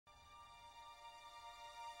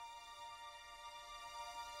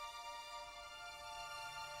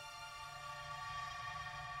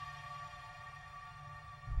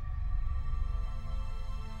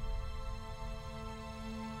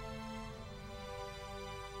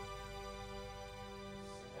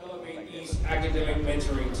Ladies Academic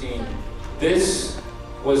Mentoring Team. This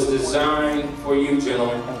was designed for you,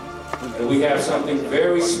 gentlemen. And we have something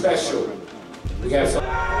very special. We have some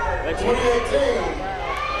 2018.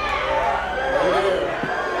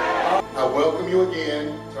 I welcome you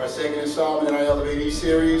again to our second installment in our Elevate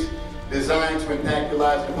series, designed to impact your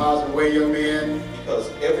lives in a positive way, young men.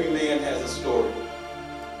 Because every man has a story.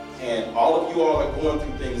 And all of you all are going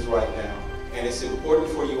through things right now. And it's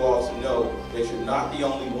important for you all to know that you're not the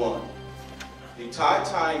only one. The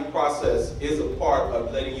tie-tying process is a part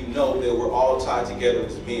of letting you know that we're all tied together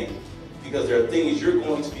as men. Because there are things you're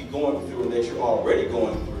going to be going through and that you're already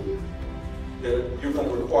going through that you're going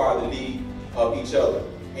to require the need of each other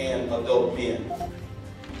and adult men.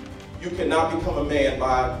 You cannot become a man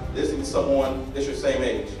by listening to someone that's your same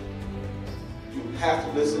age. You have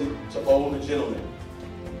to listen to older gentlemen.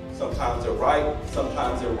 Sometimes they're right,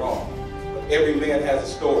 sometimes they're wrong. But every man has a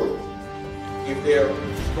story. If they're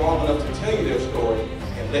strong enough to tell you their story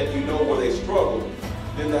and let you know where they struggle,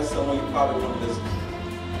 then that's someone you probably want to listen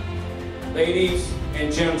to. ladies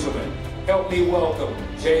and gentlemen. Help me welcome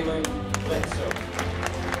Jaylen Bledsoe.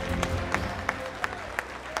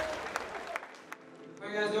 How are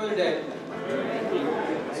you guys doing today?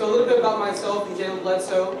 So a little bit about myself and Jaylen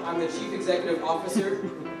Bledsoe. I'm the Chief Executive Officer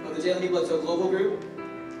of the Jaylen Bledsoe Global Group,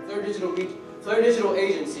 Fleur Digital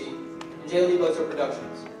Agency, and Jaylen Bledsoe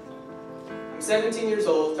Productions. I'm 17 years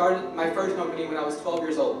old, started my first company when I was 12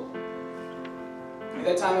 years old. At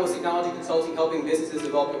that time I was technology consulting, helping businesses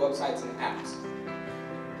develop their websites and apps.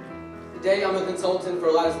 Today I'm a consultant for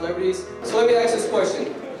a lot of celebrities. So let me ask this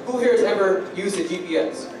question. Who here has ever used a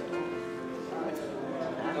GPS?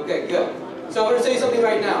 Okay, good. So I'm going to tell you something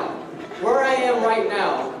right now. Where I am right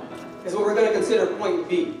now is what we're going to consider point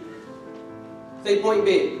B. Say point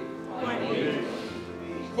B.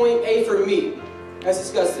 Point A for me. Let's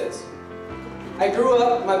discuss this. I grew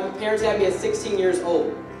up, my parents had me at 16 years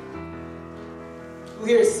old. Who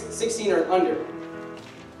here is 16 or under?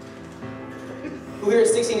 Who here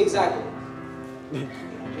is 16 exactly?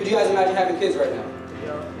 Could you guys imagine having kids right now?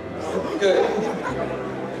 Good.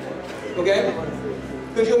 Okay?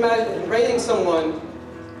 Could you imagine raising someone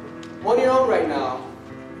on your own right now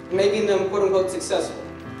and making them quote-unquote successful?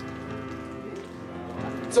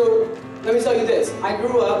 So, let me tell you this. I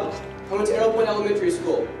grew up, I went to Arrow Point Elementary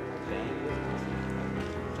School.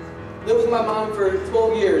 Lived with my mom for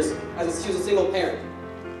 12 years as she was a single parent.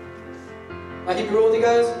 Like keep it real with you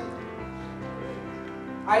guys?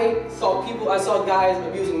 I saw guys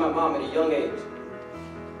abusing my mom at a young age.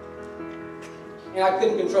 And I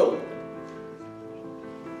couldn't control it.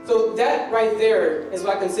 So that right there is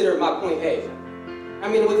what I consider my point A. I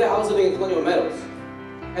mean, with that, I was living in Colonial Meadows.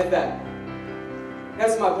 At that.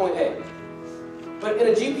 That's my point A. But in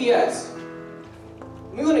a GPS,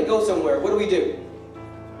 when we want to go somewhere, what do?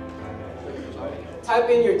 Type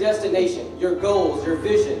in your destination, your goals, your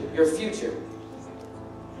vision, your future.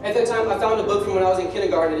 At that time, I found a book from when I was in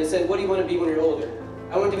kindergarten, and it said, what do you want to be when you're older?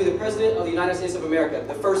 I wanted to be the President of the United States of America,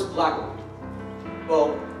 the first black one.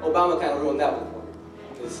 Well, Obama kind of ruined that one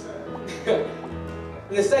for me.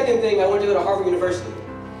 And the second thing, I wanted to go to Harvard University.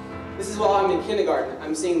 This is while I'm in kindergarten,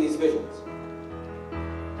 I'm seeing these visions.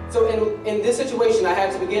 So in this situation, I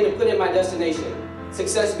had to begin to put in my destination.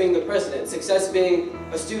 Success being the president, success being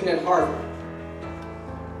a student at Harvard.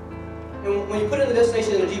 And when you put in the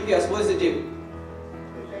destination in a GPS, what does it do?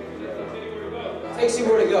 It takes you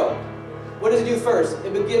where to go. What does it do first?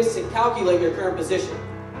 It begins to calculate your current position.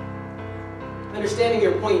 Understanding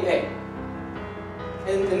your point A.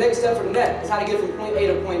 And the next step from that is how to get from point A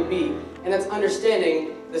to point B. And that's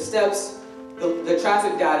understanding the steps, the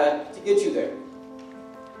traffic data to get you there.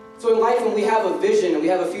 So in life, when we have a vision and we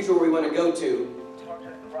have a future where we want to go to,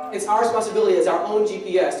 it's our responsibility as our own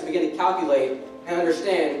GPS to begin to calculate and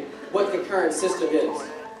understand what the current system is.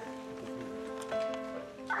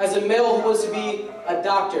 As a male who wants to be a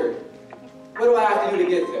doctor, what do I have to do to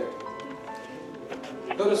get there?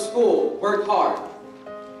 Go to school, work hard.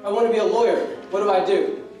 I want to be a lawyer, what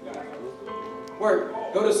do? Work,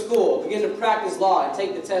 go to school, begin to practice law and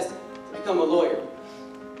take the test to become a lawyer.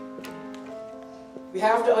 We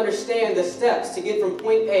have to understand the steps to get from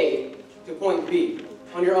point A to point B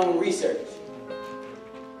on your own research.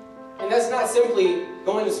 And that's not simply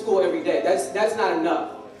going to school every day. That's not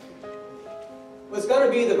enough. What's going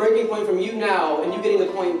to be the breaking point from you now and you getting to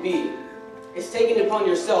point B is taking it upon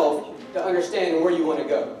yourself to understand where you want to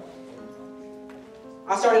go.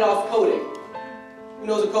 I started off coding. Who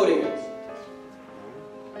knows what coding is?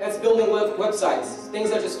 That's building websites, things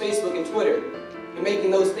such as Facebook and Twitter, and making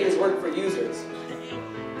those things work for users.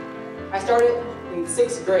 I started in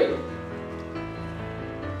 6th grade.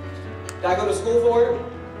 Did I go to school for it?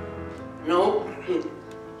 No.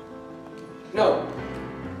 No.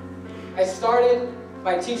 I started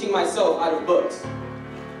by teaching myself out of books.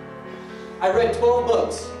 I read 12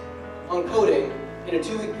 books on coding in a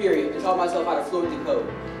 2-week period and taught myself how to fluently code.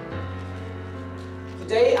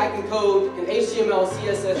 Today, I can code in HTML,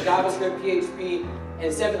 CSS, JavaScript, PHP,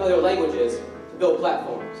 and 7 other languages to build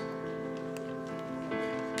platforms.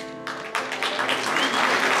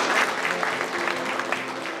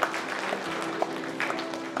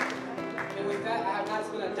 And with that, I have not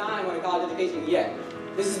spent a dime on a college education yet.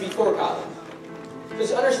 This is before college. So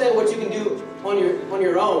just understand what you can do on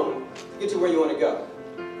your own to get to where you want to go.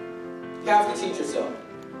 You have to teach yourself.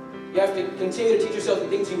 You have to continue to teach yourself the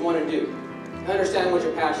things you want to do and understand what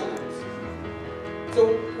your passion is.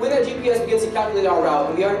 So when that GPS begins to calculate our route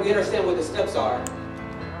and we understand what the steps are,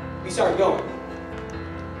 we start going.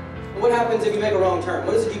 And what happens if you make a wrong turn?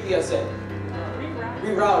 What does the GPS say?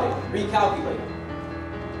 Rerouting, recalculating.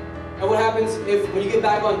 And what happens if when you get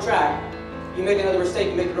back on track, you make another mistake,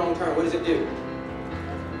 you make the wrong turn? What does it do?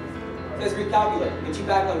 It says recalculate, get you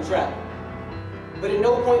back on track. But at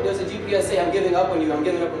no point does the GPS say, I'm giving up on you, I'm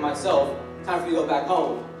giving up on myself, time for you to go back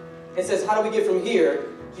home. It says, how do we get from here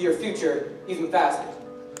to your future even faster?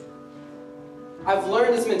 I've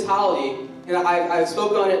learned this mentality, and I've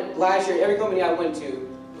spoken on it last year. Every company I went to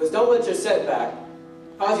was don't let your setback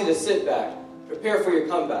cause you to sit back. Prepare for your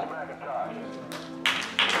comeback.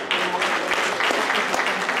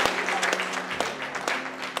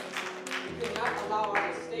 We cannot allow our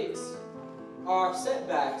mistakes, our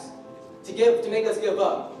setbacks, to make us give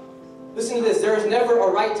up. Listen to this, there is never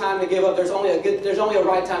a right time to give up, there's only a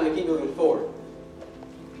right time to keep moving forward.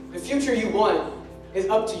 The future you want is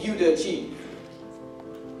up to you to achieve.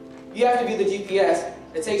 You have to be the GPS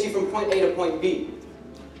that takes you from point A to point B.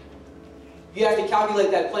 You have to calculate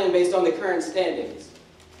that plan based on the current standings.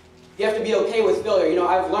 You have to be okay with failure. You know,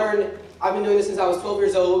 I've been doing this since I was 12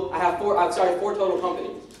 years old. I've started 4 total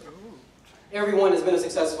companies. Every one has been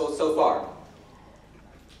successful so far.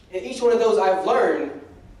 In each one of those, I've learned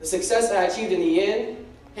the success that I achieved in the end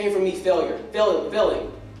came from me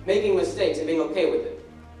failing, making mistakes, and being okay with it.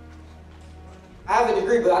 I have a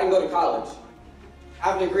degree, but I didn't go to college. I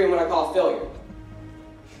have a degree in what I call failure.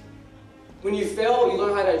 When you fail, you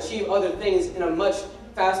learn how to achieve other things in a much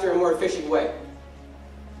faster and more efficient way.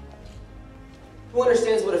 Who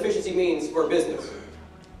understands what efficiency means for a business?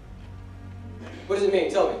 What does it mean?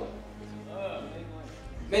 Tell me.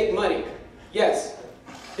 Make money. Yes.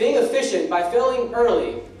 Being efficient by failing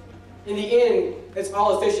early, in the end, it's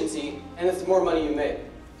all efficiency, and it's the more money you make.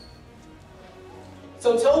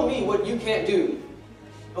 So tell me what you can't do,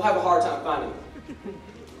 you'll have a hard time finding it.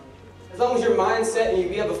 As long as your mindset and you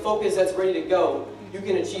have a focus that's ready to go, you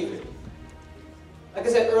can achieve it. Like I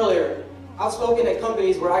said earlier, I've spoken at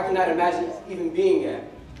companies where I cannot imagine even being at.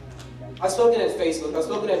 I've spoken at Facebook, I've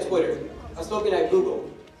spoken at Twitter, I've spoken at Google.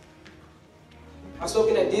 I've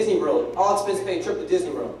spoken at Disney World, all expense paid trip to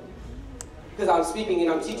Disney World. Because I'm speaking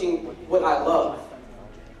and I'm teaching what I love.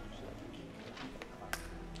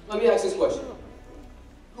 Let me ask this question.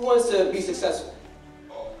 Who wants to be successful?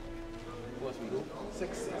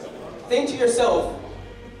 Think to yourself,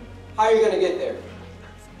 how are you going to get there?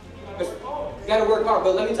 You got to work hard,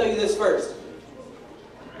 but let me tell you this first.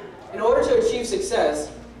 In order to achieve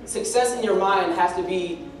success, success in your mind has to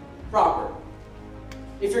be proper.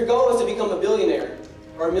 If your goal is to become a billionaire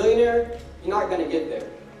or a millionaire, you're not going to get there.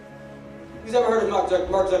 Who's ever heard of Mark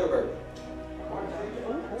Zuckerberg?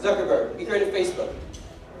 Zuckerberg. He created Facebook.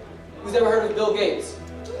 Who's ever heard of Bill Gates?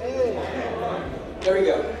 There we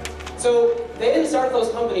go. So they didn't start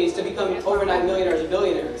those companies to become overnight millionaires or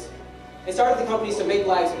billionaires. They started the companies to make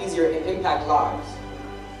lives easier and impact lives.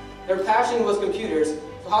 Their passion was computers,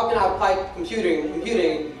 so how can I apply computing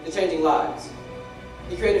to changing lives?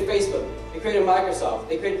 They created Facebook. They created Microsoft.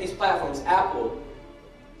 They created these platforms, Apple,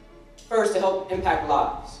 first to help impact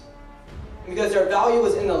lives. And because their value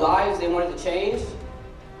was in the lives they wanted to change,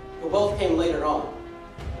 the wealth came later on.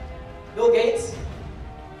 Bill Gates,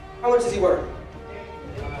 how much is he worth?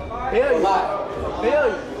 A lot.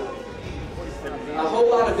 A whole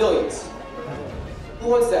lot of billions. Who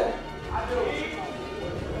wants that?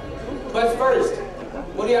 But first,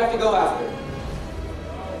 what do you have to go after?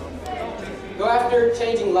 Go after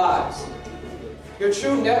changing lives. Your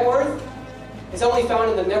true net worth is only found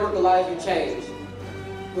in the network of lives you change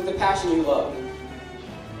with the passion you love.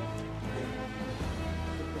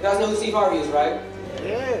 You guys know who Steve Harvey is, right?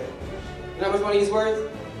 Yeah. You know how much money he's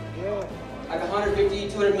worth? Yeah. Like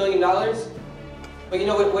 $150, $200 million. But you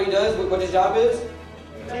know what he does? What his job is?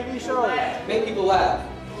 TV show. Make people laugh.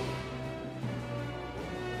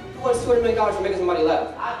 Who wants $200 million for making somebody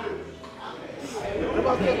laugh? I do.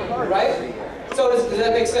 Right? So does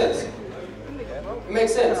that make sense? It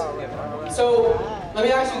makes sense. So let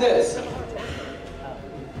me ask you this.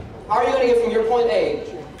 How are you going to get from your point A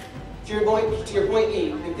to your point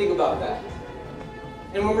E, and think about that?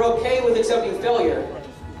 And when we're okay with accepting failure,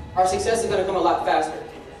 our success is going to come a lot faster.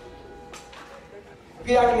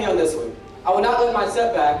 Repeat after me on this one. I will not let my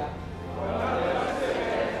setback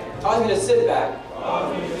cause me to sit back.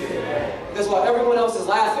 Because while everyone else is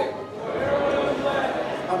laughing,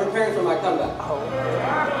 I'm preparing for my comeback.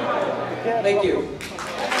 Thank you.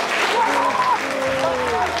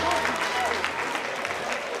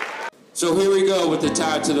 So here we go with the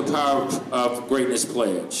Tied to the Power of Greatness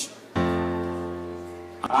pledge.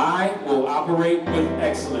 I will operate with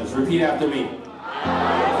excellence. Repeat after me.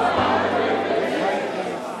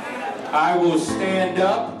 I will stand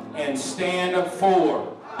up and stand up for.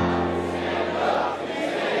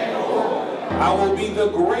 I will be the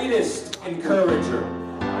greatest encourager.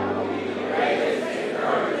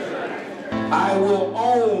 I will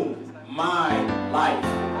own my life.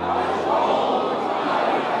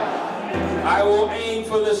 I will aim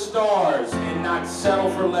for the stars and not settle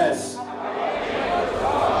for less.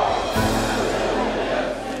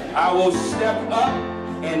 I will step up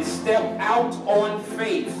and step out on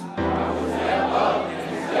faith.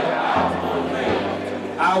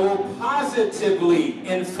 I will positively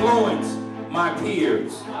influence my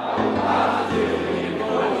peers.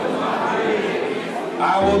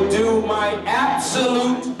 I will do my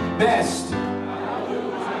absolute best.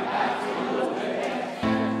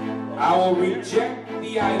 I will reject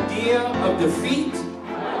the idea of defeat.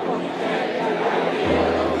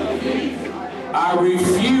 I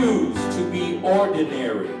refuse to be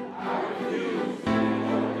ordinary.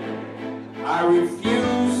 I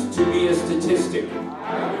refuse to be a statistic.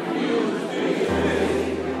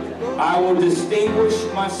 I will distinguish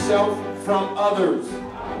myself from others.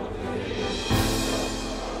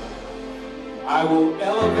 I will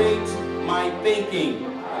elevate my thinking.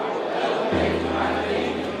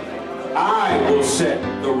 I will set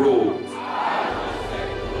the rules.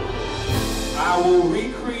 I will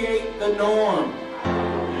recreate the norm.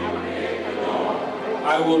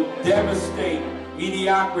 I will devastate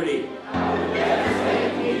mediocrity.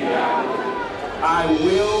 I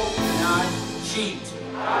will not cheat.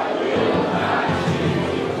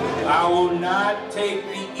 I will not take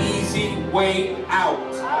the easy way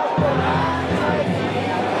out.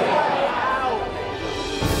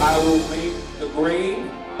 I will make the grade.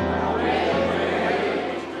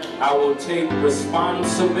 I will take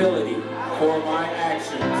responsibility for my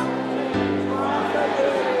actions.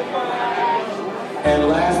 And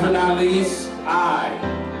last but not least, I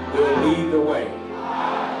will lead the way.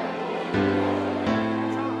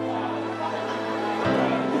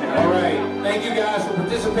 All right, thank you guys for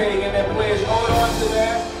participating in that pledge. Hold on to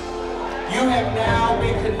that. You have now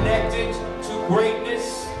been connected to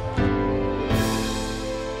greatness.